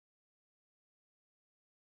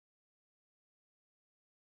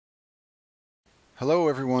Hello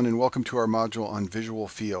everyone and welcome to our module on visual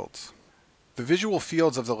fields. The visual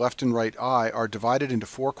fields of the left and right eye are divided into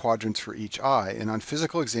 4 quadrants for each eye, and on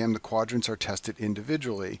physical exam the quadrants are tested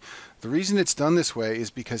individually. The reason it's done this way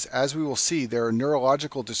is because, as we will see, there are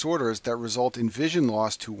neurological disorders that result in vision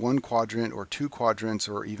loss to one quadrant or 2 quadrants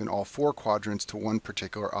or even all 4 quadrants to one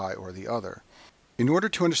particular eye or the other. In order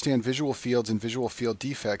to understand visual fields and visual field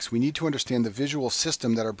defects, we need to understand the visual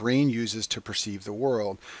system that our brain uses to perceive the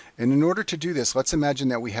world. And in order to do this, let's imagine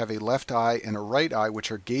that we have a left eye and a right eye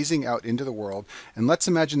which are gazing out into the world, and let's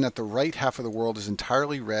imagine that the right half of the world is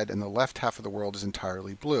entirely red and the left half of the world is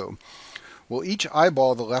entirely blue. Well, each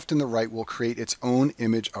eyeball, the left and the right, will create its own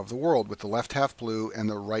image of the world, with the left half blue and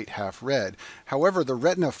the right half red. However, the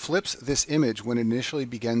retina flips this image when it initially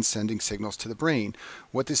begins sending signals to the brain.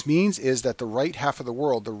 What this means is that the right half of the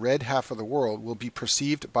world, the red half of the world, will be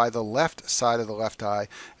perceived by the left side of the left eye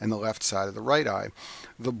and the left side of the right eye.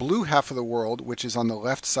 The blue half of the world, which is on the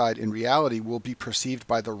left side in reality, will be perceived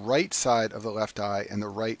by the right side of the left eye and the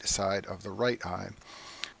right side of the right eye.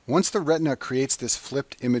 Once the retina creates this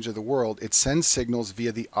flipped image of the world, it sends signals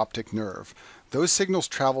via the optic nerve. Those signals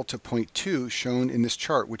travel to point 2, shown in this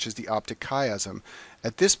chart, which is the optic chiasm.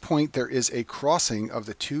 At this point, there is a crossing of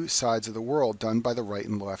the 2 sides of the world done by the right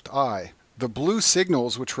and left eye. The blue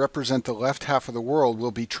signals, which represent the left half of the world,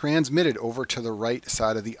 will be transmitted over to the right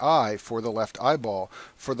side of the eye for the left eyeball.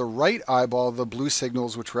 For the right eyeball, the blue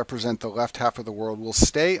signals, which represent the left half of the world, will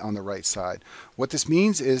stay on the right side. What this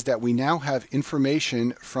means is that we now have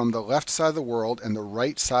information from the left side of the world and the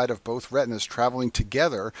right side of both retinas traveling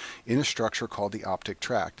together in a structure called the optic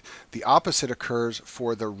tract. The opposite occurs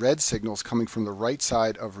for the red signals coming from the right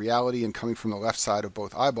side of reality and coming from the left side of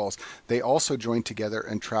both eyeballs. They also join together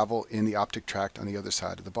and travel in the optic tract on the other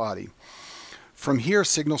side of the body. From here,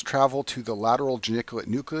 signals travel to the lateral geniculate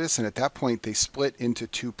nucleus, and at that point they split into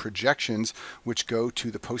 2 projections which go to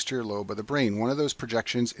the posterior lobe of the brain. One of those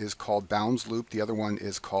projections is called Baum's loop, the other one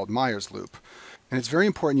is called Meyer's loop. And it's very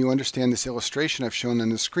important you understand this illustration I've shown on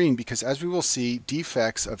the screen, because as we will see,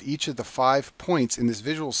 defects of each of the 5 points in this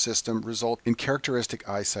visual system result in characteristic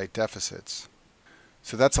eyesight deficits.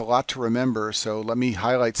 So that's a lot to remember, so let me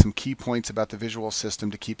highlight some key points about the visual system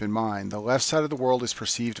to keep in mind. The left side of the world is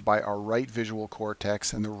perceived by our right visual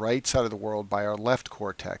cortex and the right side of the world by our left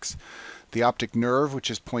cortex. The optic nerve, which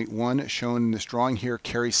is point 1 shown in this drawing here,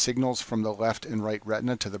 carries signals from the left and right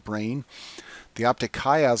retina to the brain. The optic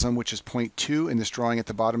chiasm, which is point 2 in this drawing at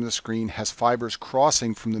the bottom of the screen, has fibers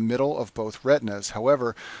crossing from the middle of both retinas.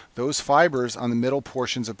 However, those fibers on the middle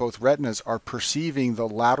portions of both retinas are perceiving the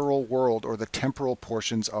lateral world, or the temporal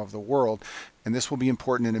portions of the world, and this will be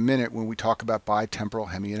important in a minute when we talk about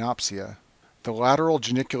bitemporal hemianopsia. The lateral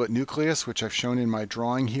geniculate nucleus, which I've shown in my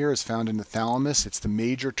drawing here, is found in the thalamus. It's the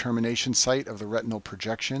major termination site of the retinal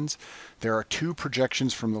projections. There are 2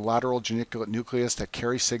 projections from the lateral geniculate nucleus that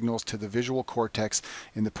carry signals to the visual cortex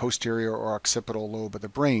in the posterior or occipital lobe of the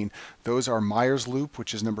brain. Those are Meyer's loop,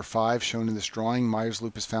 which is number 5 shown in this drawing. Meyer's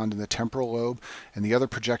loop is found in the temporal lobe, and the other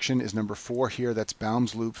projection is number 4 here. That's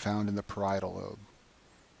Baum's loop, found in the parietal lobe.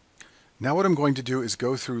 Now what I'm going to do is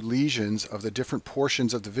go through lesions of the different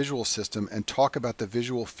portions of the visual system and talk about the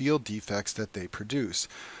visual field defects that they produce.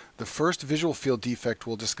 The first visual field defect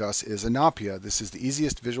we'll discuss is anopia. This is the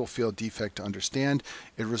easiest visual field defect to understand.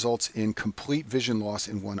 It results in complete vision loss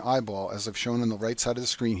in one eyeball. As I've shown on the right side of the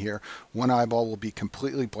screen here, one eyeball will be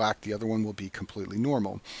completely black, the other one will be completely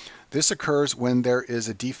normal. This occurs when there is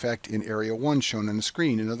a defect in area 1 shown on the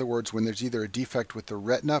screen. In other words, when there's either a defect with the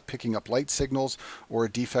retina picking up light signals or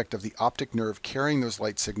a defect of the optic nerve carrying those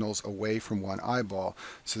light signals away from one eyeball.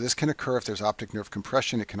 So this can occur if there's optic nerve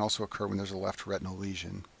compression. It can also occur when there's a left retinal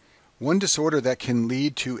lesion. One disorder that can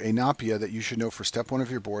lead to anopia that you should know for step 1 of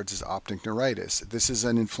your boards is optic neuritis. This is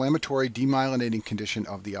an inflammatory demyelinating condition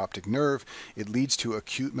of the optic nerve. It leads to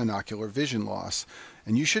acute monocular vision loss.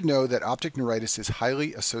 And you should know that optic neuritis is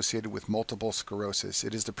highly associated with multiple sclerosis.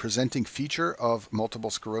 It is the presenting feature of multiple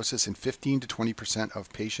sclerosis in 15 to 20%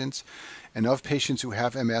 of patients. And of patients who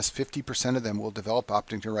have MS, 50% of them will develop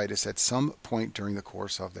optic neuritis at some point during the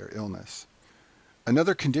course of their illness.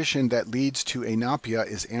 Another condition that leads to anopia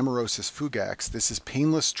is amaurosis fugax. This is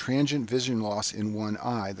painless transient vision loss in one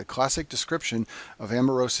eye. The classic description of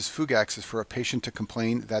amaurosis fugax is for a patient to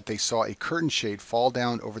complain that they saw a curtain shade fall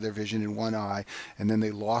down over their vision in one eye and then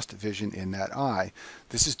they lost vision in that eye.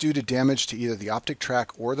 This is due to damage to either the optic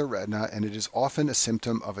tract or the retina, and it is often a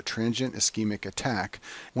symptom of a transient ischemic attack.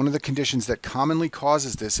 One of the conditions that commonly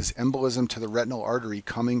causes this is embolism to the retinal artery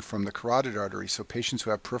coming from the carotid artery. So patients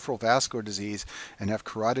who have peripheral vascular disease and have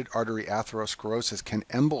carotid artery atherosclerosis can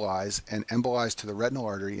embolize to the retinal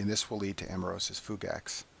artery, and this will lead to amaurosis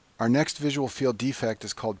fugax. Our next visual field defect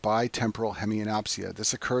is called bitemporal hemianopsia.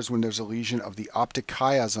 This occurs when there's a lesion of the optic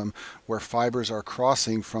chiasm where fibers are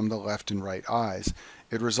crossing from the left and right eyes.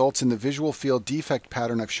 It results in the visual field defect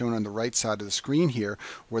pattern I've shown on the right side of the screen here,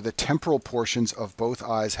 where the temporal portions of both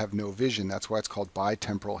eyes have no vision. That's why it's called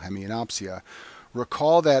bitemporal hemianopsia.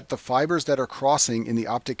 Recall that the fibers that are crossing in the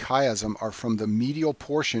optic chiasm are from the medial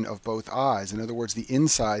portion of both eyes, in other words, the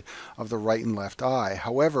inside of the right and left eye.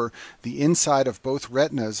 However, the inside of both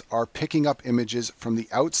retinas are picking up images from the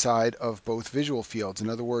outside of both visual fields. In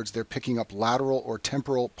other words, they're picking up lateral or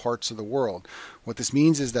temporal parts of the world. What this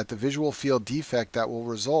means is that the visual field defect that will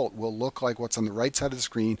result will look like what's on the right side of the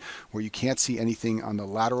screen, where you can't see anything on the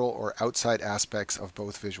lateral or outside aspects of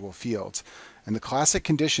both visual fields. And the classic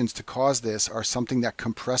conditions to cause this are something that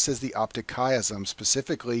compresses the optic chiasm.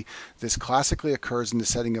 Specifically, this classically occurs in the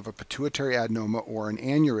setting of a pituitary adenoma or an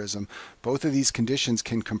aneurysm. Both of these conditions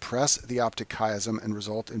can compress the optic chiasm and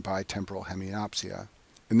result in bitemporal hemianopsia.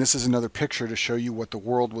 And this is another picture to show you what the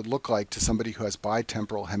world would look like to somebody who has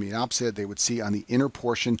bitemporal hemianopsia. They would see on the inner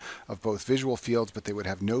portion of both visual fields, but they would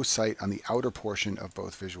have no sight on the outer portion of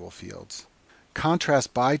both visual fields.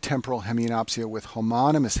 Contrast bitemporal hemianopsia with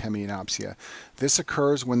homonymous hemianopsia. This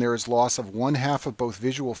occurs when there is loss of one half of both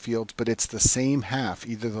visual fields, but it's the same half,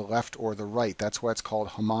 either the left or the right. That's why it's called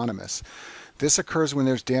homonymous. This occurs when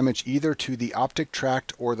there's damage either to the optic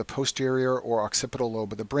tract or the posterior or occipital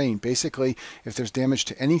lobe of the brain. Basically, if there's damage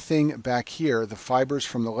to anything back here, the fibers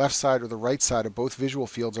from the left side or the right side of both visual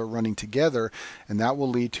fields are running together, and that will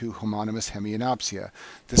lead to homonymous hemianopsia.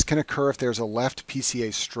 This can occur if there's a left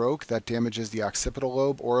PCA stroke that damages the occipital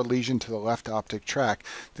lobe or a lesion to the left optic tract.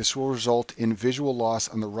 This will result in visual loss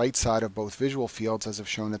on the right side of both visual fields, as I've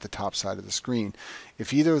shown at the top side of the screen.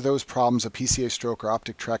 If either of those problems, a PCA stroke or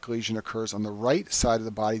optic tract lesion, occurs on the right side of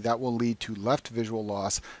the body, that will lead to left visual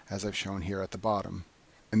loss, as I've shown here at the bottom.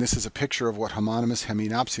 And this is a picture of what homonymous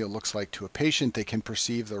hemianopsia looks like to a patient. They can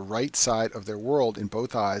perceive the right side of their world in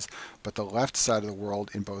both eyes, but the left side of the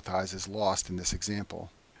world in both eyes is lost in this example.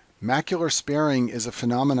 Macular sparing is a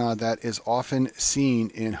phenomenon that is often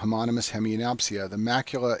seen in homonymous hemianopsia. The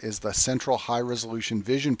macula is the central high-resolution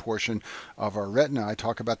vision portion of our retina. I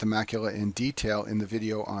talk about the macula in detail in the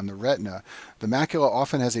video on the retina. The macula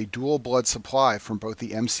often has a dual blood supply from both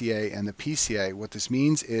the MCA and the PCA. What this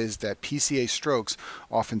means is that PCA strokes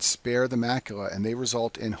often spare the macula, and they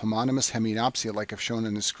result in homonymous hemianopsia, like I've shown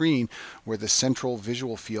on the screen, where the central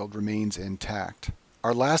visual field remains intact.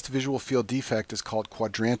 Our last visual field defect is called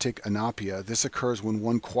quadrantic anopia. This occurs when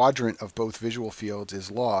one quadrant of both visual fields is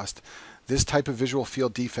lost. This type of visual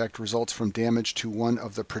field defect results from damage to one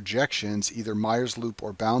of the projections, either Meyer's loop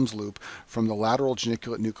or Baum's loop, from the lateral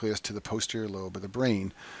geniculate nucleus to the posterior lobe of the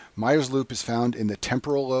brain. Meyer's loop is found in the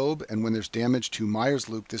temporal lobe, and when there's damage to Meyer's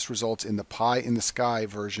loop, this results in the pie in the sky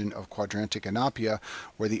version of quadrantic anopia,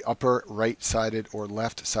 where the upper right-sided or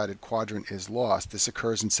left-sided quadrant is lost. This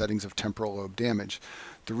occurs in settings of temporal lobe damage.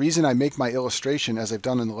 The reason I make my illustration, as I've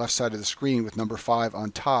done on the left side of the screen with number 5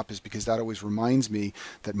 on top, is because that always reminds me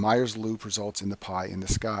that Meyer's loop results in the pie in the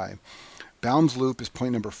sky. Baum's loop is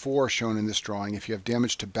point number 4 shown in this drawing. If you have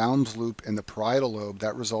damage to Baum's loop in the parietal lobe,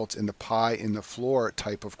 that results in the pie in the floor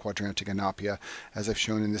type of quadrantic anopia, as I've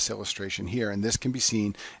shown in this illustration here, and this can be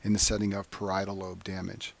seen in the setting of parietal lobe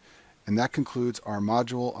damage. And that concludes our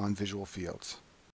module on visual fields.